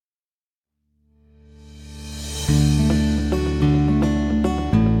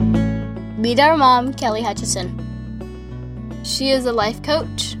Meet our mom, Kelly Hutchison. She is a life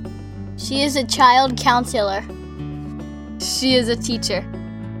coach. She is a child counselor. She is a teacher.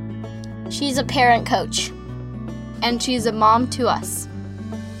 She's a parent coach. And she's a mom to us.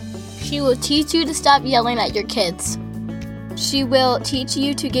 She will teach you to stop yelling at your kids. She will teach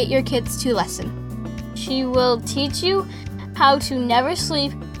you to get your kids to listen. She will teach you how to never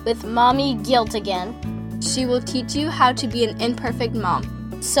sleep with mommy guilt again. She will teach you how to be an imperfect mom,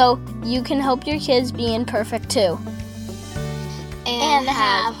 so you can help your kids be imperfect too. And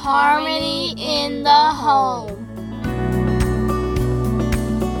have harmony in the home.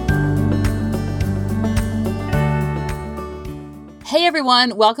 Hey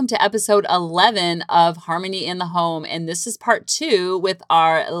everyone, welcome to episode 11 of Harmony in the Home. And this is part 2 with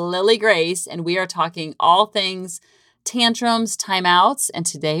our Lily Grace, and we are talking all things tantrums, timeouts, and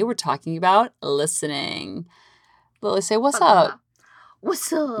today we're talking about listening. Lily, say what's up?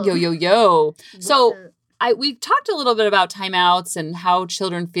 What's up? Yo, yo, yo. We talked a little bit about timeouts and how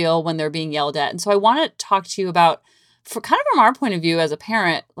children feel when they're being yelled at. And so I want to talk to you about, from our point of view as a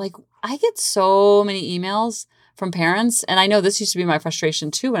parent, like I get so many emails from parents. And I know this used to be my frustration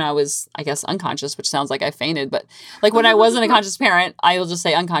too when I was, I guess, unconscious, which sounds like I fainted. But like when I wasn't a conscious parent, I will just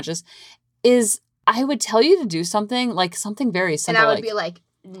say unconscious, is I would tell you to do something, like something very simple. And I would be like,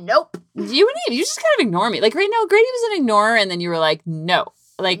 nope. You just kind of ignore me. Like right now, Grady was an ignorer. And then you were like, no.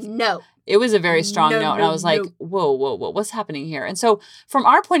 Like, no. It was a very strong no. And I was like, whoa, what's happening here? And so from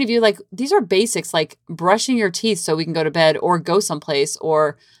our point of view, like these are basics, like brushing your teeth so we can go to bed or go someplace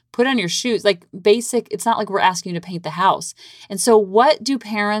or put on your shoes, like basic. It's not like we're asking you to paint the house. And so what do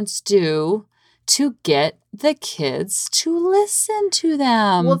parents do to get the kids to listen to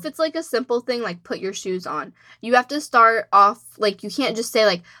them? Well, if it's like a simple thing, like put your shoes on, you have to start off, like you can't just say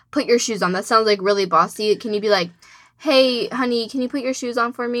like, put your shoes on. That sounds like really bossy. Can you be like, hey, honey, can you put your shoes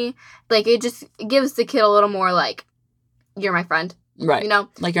on for me? Like it just gives the kid a little more like, you're my friend. Right. You know?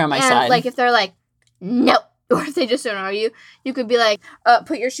 Like you're on my and side. Like if they're like, no. Or if they just don't know you, you could be like,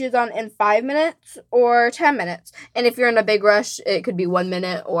 put your shoes on in 5 minutes or 10 minutes. And if you're in a big rush, it could be 1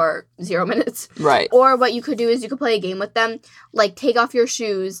 minute or 0 minutes. Right. Or what you could do is you could play a game with them. Like, take off your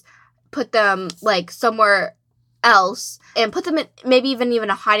shoes, put them, like, somewhere else, and put them in maybe even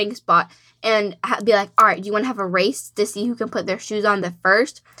a hiding spot. And be like, all right, do you want to have a race to see who can put their shoes on the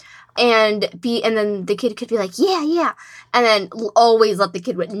first? And then the kid could be like, yeah. And then always let the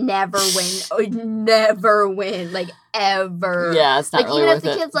kid never win, like ever. Yeah, it's not like, really even worth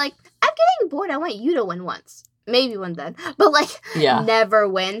if the kid's like, I'm getting bored, I want you to win once. Maybe one then. But like, never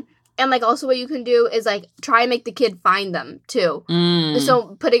win. And like also what you can do is like try and make the kid find them too.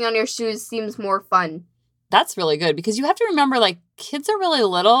 So putting on your shoes seems more fun. That's really good because you have to remember like kids are really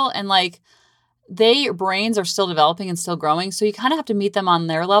little and like their brains are still developing and still growing. So you kind of have to meet them on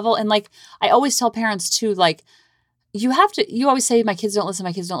their level. And like, I always tell parents too, like, you always say, my kids don't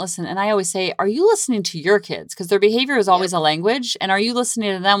listen. And I always say, are you listening to your kids? Because their behavior is always a language. And are you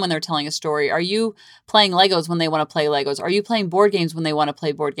listening to them when they're telling a story? Are you playing Legos when they want to play Legos? Are you playing board games when they want to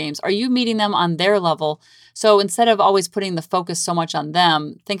play board games? Are you meeting them on their level? So instead of always putting the focus so much on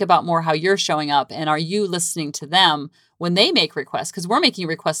them, think about more how you're showing up. And are you listening to them when they make requests? Because we're making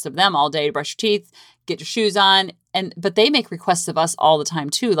requests of them all day to brush your teeth, get your shoes on. But they make requests of us all the time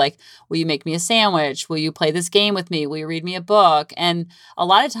too. Like, will you make me a sandwich? Will you play this game with me? Will you read me a book? And a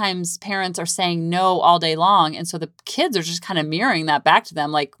lot of times parents are saying no all day long. And so the kids are just kind of mirroring that back to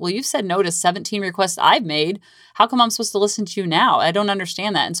them. Like, well, you've said no to 17 requests I've made. How come I'm supposed to listen to you now? I don't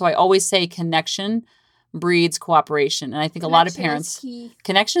understand that. And so I always say connection breeds cooperation. And I think a lot of parents,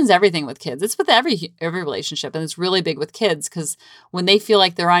 connection is everything with kids. It's with every relationship. And it's really big with kids because when they feel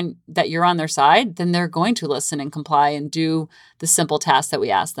like you're on their side, then they're going to listen and comply and do the simple tasks that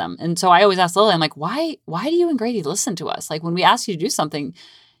we ask them. And so I always ask Lily, I'm like, why do you and Grady listen to us? Like when we ask you to do something,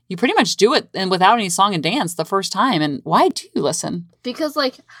 you pretty much do it and without any song and dance the first time. And why do you listen? Because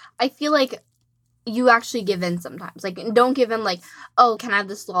like, I feel like you actually give in sometimes. Like, don't give in like, oh, can I have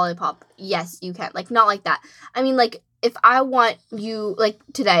this lollipop? Yes, you can. Like, not like that. I mean, like, if I want you, like,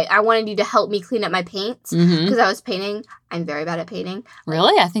 today, I wanted you to help me clean up my paints because I was painting. I'm very bad at painting.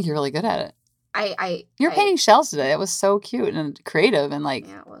 Really? I think you're really good at it. You're painting shells today. It was so cute and creative and like.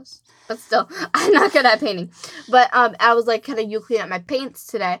 Yeah, it was. But still, I'm not good at painting. But I was like, can you clean up my paints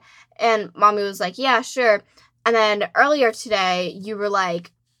today? And Mommy was like, yeah, sure. And then earlier today, you were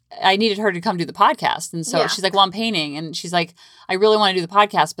like, I needed her to come do the podcast. And so Yeah. she's like, well, I'm painting. And she's like, I really want to do the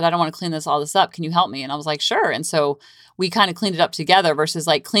podcast, but I don't want to clean all this up. Can you help me? And I was like, sure. And so we kind of cleaned it up together versus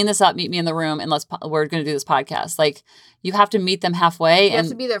like, clean this up, meet me in the room, and we're going to do this podcast. Like, you have to meet them halfway. You have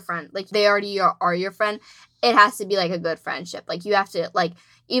to be their friend. Like, they already are your friend. It has to be like a good friendship. Like, you have to, like,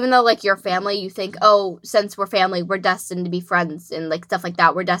 even though like your family, you think, oh, since we're family, we're destined to be friends and like stuff like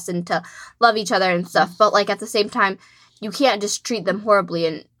that. We're destined to love each other and stuff. But like at the same time, you can't just treat them horribly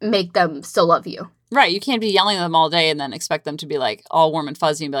and make them still love you. Right. You can't be yelling at them all day and then expect them to be like all warm and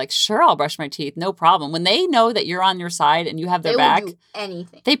fuzzy and be like, sure, I'll brush my teeth. No problem. When they know that you're on your side and you have their back, will do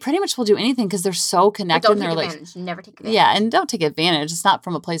anything. they pretty much will do anything because they're so connected. But And don't they're take like, advantage. Never take advantage. yeah. And don't take advantage. It's not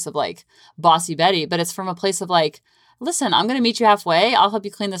from a place of like bossy Betty, but it's from a place of like, listen, I'm going to meet you halfway. I'll help you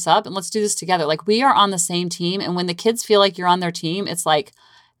clean this up and let's do this together. Like, we are on the same team. And when the kids feel like you're on their team, it's like,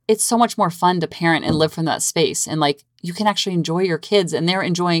 it's so much more fun to parent and live from that space. And like, you can actually enjoy your kids and they're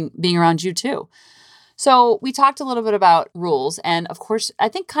enjoying being around you too. So we talked a little bit about rules. And of course, I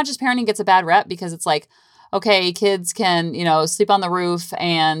think conscious parenting gets a bad rep because it's like, okay, kids can, sleep on the roof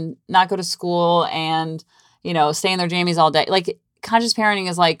and not go to school and, stay in their jammies all day. Like, conscious parenting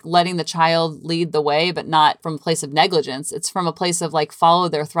is like letting the child lead the way, but not from a place of negligence. It's from a place of like follow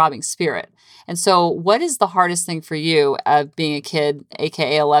their throbbing spirit. And so what is the hardest thing for you of being a kid,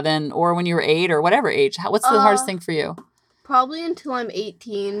 aka 11, or when you were 8 or whatever age? What's the hardest thing for you? Probably until I'm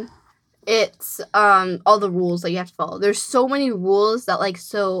 18. It's all the rules that you have to follow. There's so many rules that like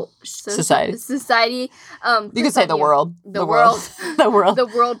society. You could say the world. The world. The world. The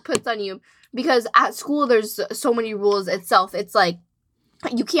world puts on you. Because at school, there's so many rules itself. It's like,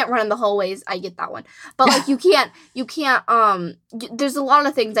 you can't run in the hallways. I get that one. But, like, you can't, there's a lot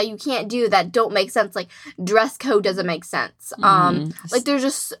of things that you can't do that don't make sense. Like, dress code doesn't make sense. Like, there's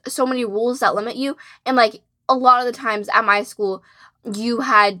just so many rules that limit you. And, like, a lot of the times at my school, you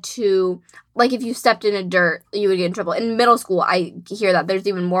had to, like, if you stepped in a dirt, you would get in trouble. In middle school, I hear that there's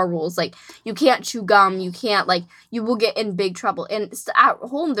even more rules. Like, you can't chew gum. You can't, like, you will get in big trouble. And at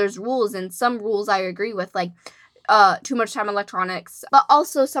home, there's rules, and some rules I agree with, like, too much time on electronics. But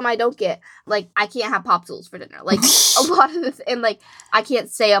also some I don't get. Like, I can't have popsicles for dinner. Like, a lot of this, and, like, I can't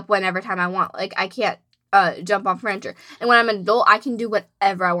stay up whenever time I want. Like, I can't jump on furniture. And when I'm an adult, I can do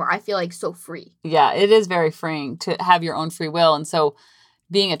whatever I want. I feel like so free. Yeah, it is very freeing to have your own free will. And so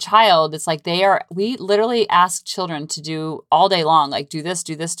being a child, it's like we literally ask children to do all day long, like do this,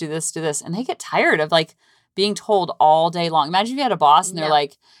 do this, do this, do this. And they get tired of like being told all day long. Imagine if you had a boss and they're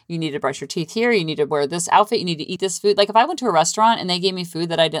like, you need to brush your teeth here. You need to wear this outfit. You need to eat this food. Like if I went to a restaurant and they gave me food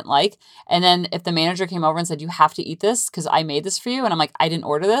that I didn't like, and then if the manager came over and said, you have to eat this because I made this for you. And I'm like, I didn't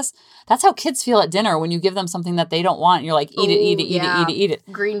order this. That's how kids feel at dinner when you give them something that they don't want. And you're like, eat it, eat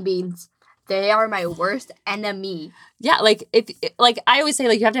it. Green beans. They are my worst enemy. Yeah, like I always say,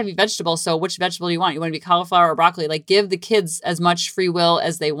 like you have to have a vegetable. So which vegetable do you want? You want to be cauliflower or broccoli? Like give the kids as much free will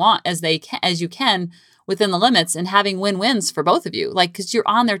as they want, as you can within the limits, and having win-wins for both of you. Like because you're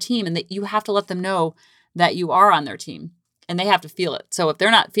on their team, and that you have to let them know that you are on their team, and they have to feel it. So if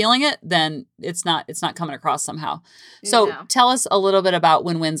they're not feeling it, then it's not coming across somehow. So tell us a little bit about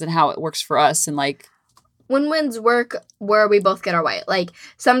win-wins and how it works for us, and like. Win-wins work where we both get our way. Like,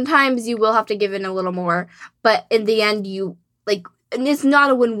 sometimes you will have to give in a little more, but in the end, and it's not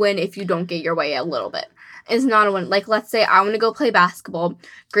a win-win if you don't get your way a little bit. It's not a win. Like, let's say I want to go play basketball.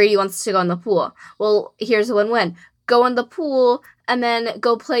 Grady wants to go in the pool. Well, here's a win-win. Go in the pool and then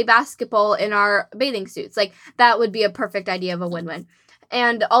go play basketball in our bathing suits. Like, that would be a perfect idea of a win-win.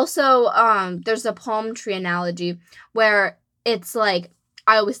 And also, there's a palm tree analogy where it's like,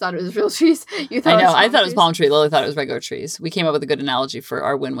 I always thought it was real trees. You thought I thought it was palm tree. Lily thought it was regular trees. We came up with a good analogy for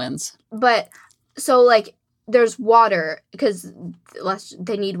our win-wins. But, so, like, there's water, because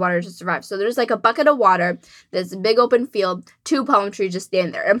they need water to survive. So there's, like, a bucket of water. There's a big open field. 2 palm trees just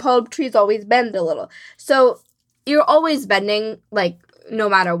stand there. And palm trees always bend a little. So you're always bending, like, no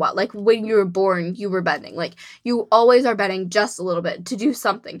matter what. Like, when you were born, you were bending. Like, you always are bending just a little bit to do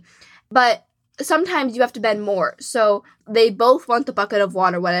something. But sometimes you have to bend more. So they both want the bucket of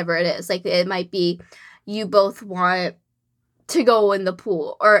water, whatever it is. Like, it might be you both want to go in the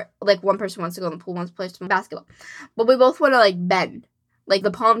pool, or like one person wants to go in the pool, wants to play some basketball. But we both want to like bend. Like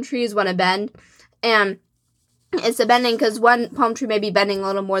the palm trees want to bend, and it's a bending because one palm tree may be bending a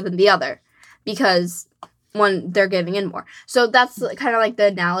little more than the other because they're giving in more. So that's kind of like the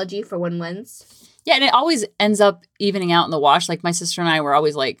analogy for win-wins. Yeah, and it always ends up evening out in the wash. Like my sister and I were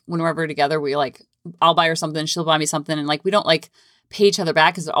always like, whenever we're together, we like, I'll buy her something, she'll buy me something, and like we don't like pay each other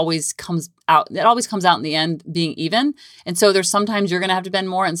back because it always comes out in the end being even. And so there's sometimes you're going to have to bend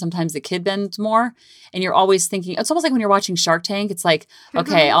more and sometimes the kid bends more. And you're always thinking, it's almost like when you're watching Shark Tank, it's like,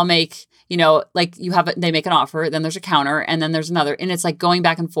 okay, I'll make, like they make an offer, then there's a counter and then there's another. And it's like going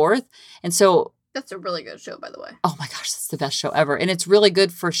back and forth. And so that's a really good show, by the way. Oh my gosh, that's the best show ever. And it's really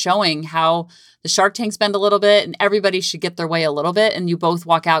good for showing how the Shark Tanks bend a little bit and everybody should get their way a little bit. And you both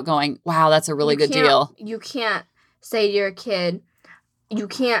walk out going, wow, that's a really good deal. You can't say to your kid,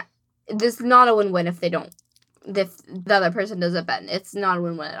 this is not a win-win if the other person doesn't bend. It's not a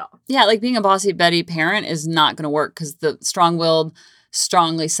win-win at all. Yeah, like being a bossy Betty parent is not going to work because the strong-willed,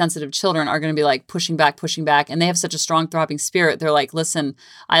 strongly sensitive children are going to be like pushing back. And they have such a strong throbbing spirit. They're like, listen,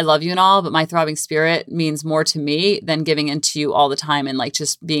 I love you and all, but my throbbing spirit means more to me than giving into you all the time and like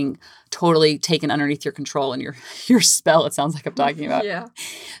just being totally taken underneath your control and your spell. It sounds like I'm talking about. Yeah.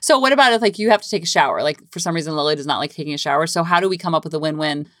 So what about if like you have to take a shower? Like for some reason, Lily does not like taking a shower. So how do we come up with a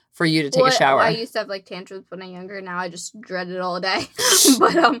win-win for you to take a shower? I used to have like tantrums when I was younger. Now I just dread it all day.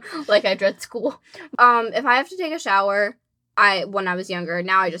 But like I dread school. If I have to take a shower, when I was younger,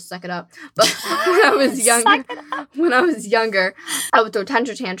 now I just suck it up. But when I was younger, I would throw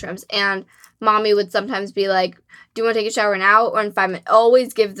tantrums, and mommy would sometimes be like, "Do you want to take a shower now or in 5 minutes?"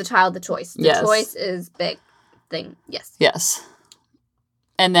 Always give the child the choice. The choice is big thing. Yes. Yes.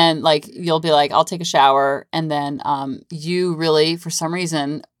 And then like you'll be like, "I'll take a shower," and then you really, for some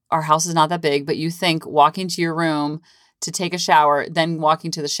reason, our house is not that big, but you think walking to your room to take a shower, then walking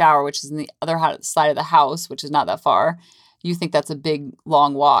to the shower, which is in the other side of the house, which is not that far. You think that's a big,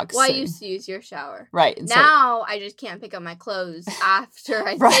 long walk. Well, I used to use your shower. Right. Now, I just can't pick up my clothes after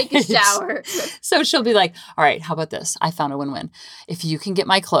I take a shower. So she'll be like, all right, how about this? I found a win-win. If you can get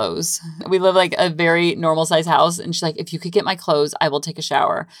my clothes, we live like a very normal size house. And she's like, if you could get my clothes, I will take a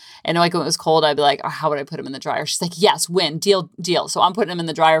shower. And like when it was cold, I'd be like, oh, how would I put them in the dryer? She's like, yes, win, deal. So I'm putting them in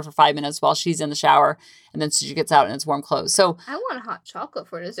the dryer for 5 minutes while she's in the shower. And then she gets out and it's warm clothes. So I want a hot chocolate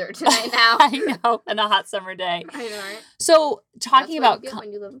for dessert tonight now. I know, on a hot summer day. I know, right? So talking about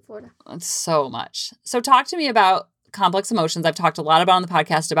when you live in Florida. So much. So talk to me about complex emotions. I've talked a lot about on the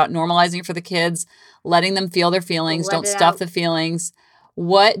podcast about normalizing it for the kids, letting them feel their feelings, don't stuff the feelings.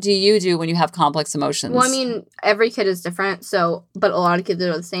 What do you do when you have complex emotions? Well, I mean, every kid is different, but a lot of kids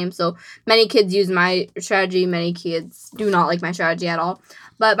are the same. So many kids use my strategy. Many kids do not like my strategy at all.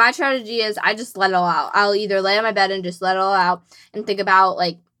 But my strategy is I just let it all out. I'll either lay on my bed and just let it all out and think about,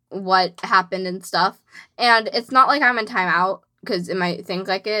 like, what happened and stuff. And it's not like I'm in timeout because it might think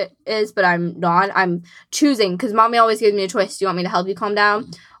like it is, but I'm not. I'm choosing because mommy always gives me a choice. Do you want me to help you calm down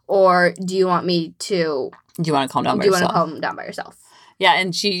or do you want me to... Do you want to calm down by yourself? Do you want to calm down by yourself? Yeah,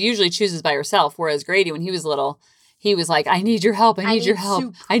 and she usually chooses by herself, whereas Grady, when he was little... He was like, I need your help. I need your help.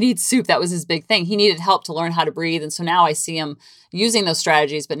 Soup. I need soup. That was his big thing. He needed help to learn how to breathe. And so now I see him using those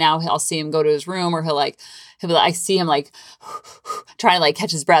strategies, but now I'll see him go to his room or I see him like trying to like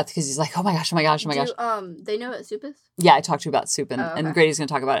catch his breath because he's like, oh my gosh. They know what soup is? Yeah, I talked to you about soup and Grady's going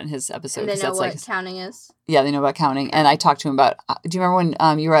to talk about it in his episode. And they know what counting is? Yeah, they know about counting. And I talked to him about, do you remember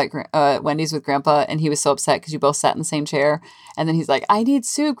when you were at Wendy's with Grandpa and he was so upset because you both sat in the same chair? And then he's like, I need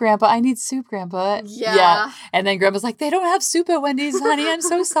soup, Grandpa. I need soup, Grandpa. Yeah. And then Grandpa's like, they don't have soup at Wendy's, honey. I'm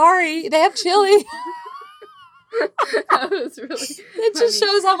so sorry. They have chili. That was really It just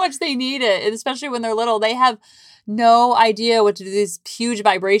shows how much they need it. And especially when they're little. They have no idea what to do. This huge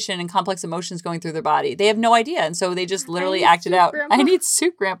vibration and complex emotions going through their body. They have no idea. And so they just literally acted out. Grandpa. I need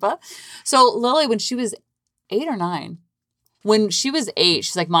soup, Grandpa. So Lily, when she was 8 or 9, when she was 8,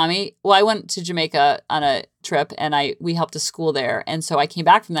 she's like, Mommy, well, I went to Jamaica on a trip and we helped a school there. And so I came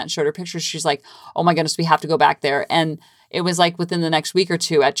back from that and showed her pictures. She's like, oh my goodness, we have to go back there. And it was like within the next week or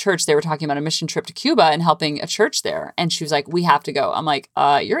two at church, they were talking about a mission trip to Cuba and helping a church there. And she was like, we have to go. I'm like,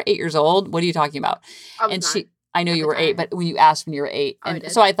 you're 8 years old. What are you talking about? I know you were 8, but when you asked when you were 8. And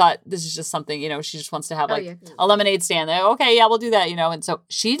so I thought this is just something, she just wants to have a lemonade stand there. Okay, yeah, we'll do that, And so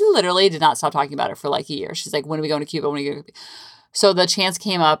she literally did not stop talking about it for like a year. She's like, when are we going to Cuba? When are we going to Cuba? So the chance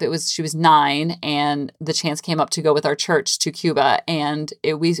came up. She was 9 and the chance came up to go with our church to Cuba. And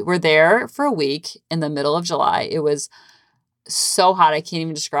we were there for a week in the middle of July. It was so hot. I can't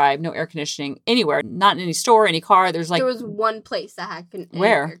even describe. No air conditioning anywhere. Not in any store, any car. There was one place that had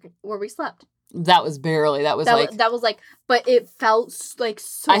where we slept. That was but it felt like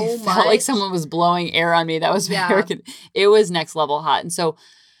so much. I felt like someone was blowing air on me. That was it was next level hot. And so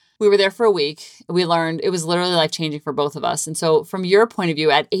we were there for a week. We learned it was literally life-changing for both of us. And so from your point of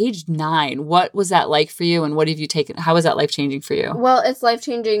view, at age 9, what was that like for you? And what have you taken? How was that life-changing for you? Well, it's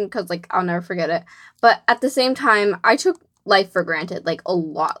life-changing because I'll never forget it. But at the same time, I took life for granted, like, a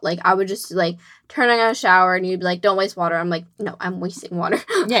lot. Like, I would just, like, turn on a shower, and you'd be like, don't waste water. I'm like, no, I'm wasting water.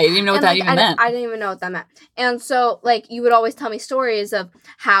 Yeah, you didn't even know what And, that like, even meant. I didn't even know what that meant. And so, like, you would always tell me stories of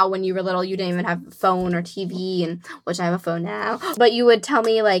how when you were little, you didn't even have a phone or TV, and which I have a phone now. But you would tell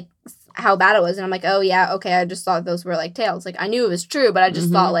me, like, how bad it was. And I'm like, oh, yeah, okay, I just thought those were, like, tales. Like, I knew it was true, but I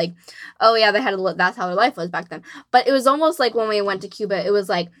just thought, like, oh, yeah, that's how their life was back then. But it was almost like when we went to Cuba, it was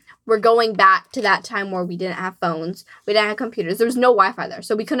like, we're going back to that time where we didn't have phones. We didn't have computers. There was no Wi-Fi there.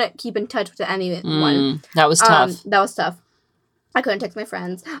 So we couldn't keep in touch with anyone. That was tough. That was tough. I couldn't text my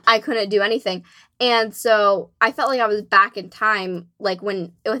friends. I couldn't do anything. And so I felt like I was back in time, like,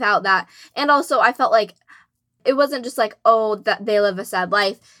 without that. And also I felt like it wasn't just like, oh, that they live a sad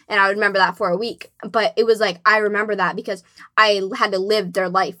life, and I would remember that for a week. But it was like, I remember that because I had to live their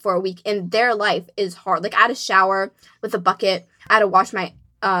life for a week, and their life is hard. Like, I had to shower with a bucket. I had to wash my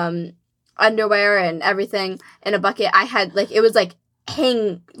underwear and everything in a bucket. I had, like, it was like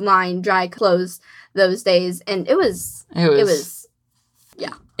hang line dry clothes those days, and it was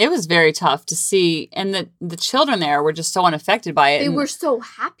very tough to see, and the children there were just so unaffected by it. They were so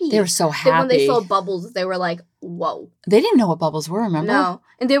happy. They were so happy. When they saw Bubbles, they were like, whoa. They didn't know what bubbles were, remember? No.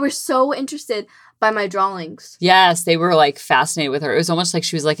 And they were so interested by my drawings. Yes, they were, like, fascinated with her. It was almost like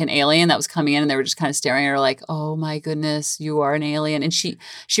she was like an alien that was coming in, and they were just kind of staring at her like, oh my goodness, you are an alien. And she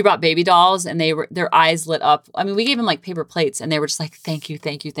brought baby dolls, and their eyes lit up. I mean, we gave them, like, paper plates, and they were just like, thank you,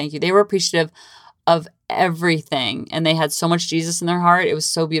 thank you, thank you. They were appreciative of everything, and they had so much Jesus in their heart. It was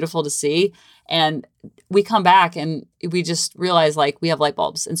so beautiful to see. And we come back and we just realize, like, we have light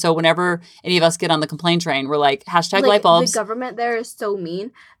bulbs. And so whenever any of us get on the complaint train, we're like, hashtag light bulbs. The government there is so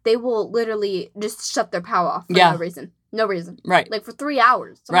mean. They will literally just shut their power off for no reason. No reason. Right. Like, for 3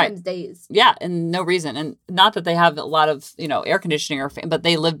 hours, sometimes days. Yeah, and no reason. And not that they have a lot of, air conditioning but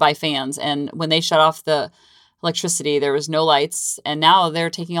they live by fans. And when they shut off the electricity, there was no lights. And now they're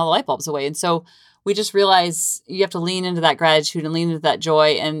taking all the light bulbs away. And so we just realize you have to lean into that gratitude and lean into that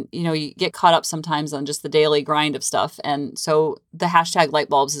joy. And, you get caught up sometimes on just the daily grind of stuff. And so the hashtag light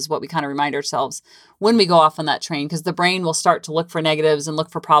bulbs is what we kind of remind ourselves when we go off on that train, because the brain will start to look for negatives and look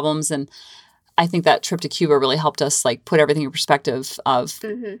for problems. And I think that trip to Cuba really helped us, like, put everything in perspective of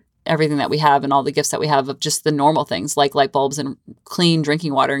everything that we have and all the gifts that we have of just the normal things like light bulbs and clean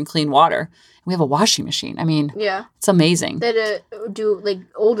drinking water and clean water. We have a washing machine. I mean, it's amazing. They do, like,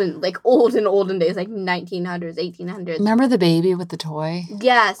 olden days, like 1900s, 1800s. Remember the baby with the toy?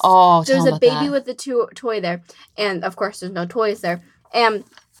 Yes. Oh, there's a baby with the toy there, and of course there's no toys there. And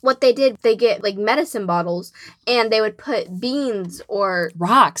what they did, they get, like, medicine bottles, and they would put beans or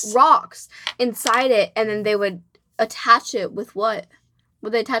rocks inside it, and then they would attach it with what? What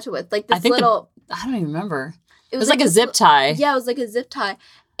would they attach it with? Like, this little... I don't even remember. It was like a zip tie. Yeah, it was like a zip tie.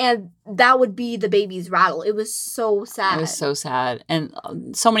 And that would be the baby's rattle. It was so sad. It was so sad. And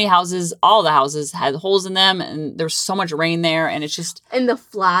so many houses, all the houses had holes in them, and there was so much rain there, and it's just... And the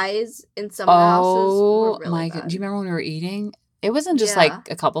flies in some of the houses were really my bad. God. Do you remember when we were eating? It wasn't just, like,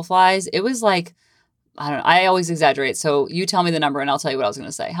 a couple flies. It was, like, I don't know. I always exaggerate. So you tell me the number, and I'll tell you what I was going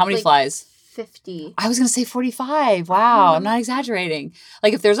to say. How many flies? 50. I was going to say 45. Wow. I'm not exaggerating.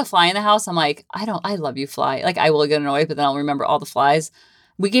 Like, if there's a fly in the house, I'm like, I love you, fly. Like, I will get annoyed, but then I'll remember all the flies.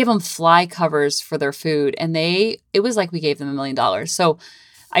 We gave them fly covers for their food, and it was like we gave them $1 million. So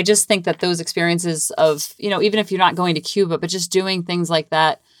I just think that those experiences of, even if you're not going to Cuba, but just doing things like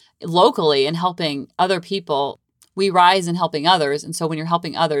that locally and helping other people, we rise in helping others. And so when you're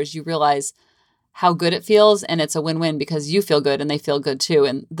helping others, you realize how good it feels, and it's a win-win because you feel good and they feel good too.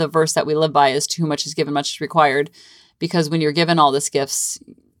 And the verse that we live by is too much is given, much is required, because when you're given all these gifts,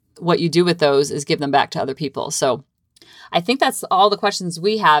 what you do with those is give them back to other people. So I think that's all the questions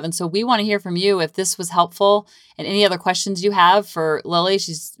we have. And so we want to hear from you if this was helpful and any other questions you have for Lily.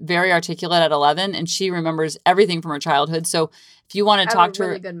 She's very articulate at 11, and she remembers everything from her childhood. So if you want to talk to her,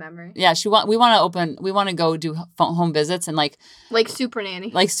 really good memory. Yeah, we want to go do home visits and like Super Nanny.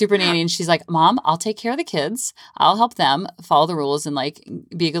 Like Super Nanny. And she's like, Mom, I'll take care of the kids. I'll help them follow the rules and, like,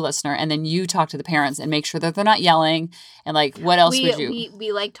 be a good listener. And then you talk to the parents and make sure that they're not yelling. And, like, what else would you?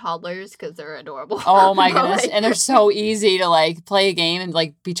 We like toddlers because they're adorable. Oh my goodness. And they're so easy to, like, play a game and,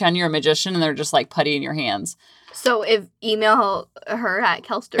 like, pretend you're a magician, and they're just, like, putty in your hands. So email her at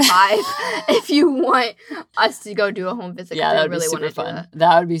Kelster5 if you want us to go do a home visit. Yeah, that would be super fun.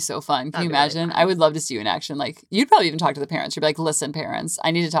 That would be so fun. Can you imagine? Really, I would love to see you in action. Like, you'd probably even talk to the parents. You'd be like, listen, parents,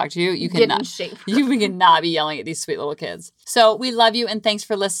 I need to talk to you. You cannot be yelling at these sweet little kids. So we love you, and thanks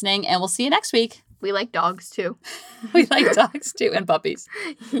for listening, and we'll see you next week. We like dogs too. We like dogs too, and puppies.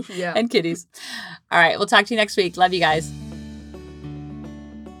 Yeah. And kitties. All right, we'll talk to you next week. Love you guys.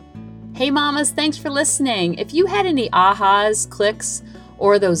 Hey mamas, thanks for listening. If you had any ahas, clicks,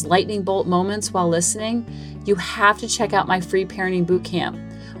 or those lightning bolt moments while listening, you have to check out my free parenting bootcamp,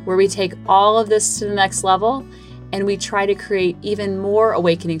 where we take all of this to the next level and we try to create even more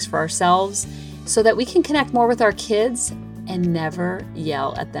awakenings for ourselves so that we can connect more with our kids and never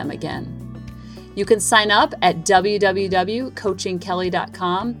yell at them again. You can sign up at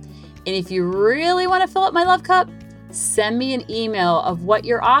www.coachingkelly.com. And if you really want to fill up my love cup, send me an email of what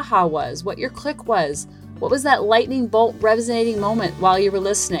your aha was, what your click was, what was that lightning bolt resonating moment while you were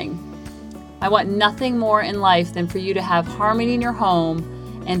listening. I want nothing more in life than for you to have harmony in your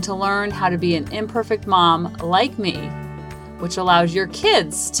home and to learn how to be an imperfect mom like me, which allows your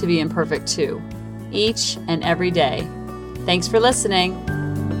kids to be imperfect too, each and every day. Thanks for listening.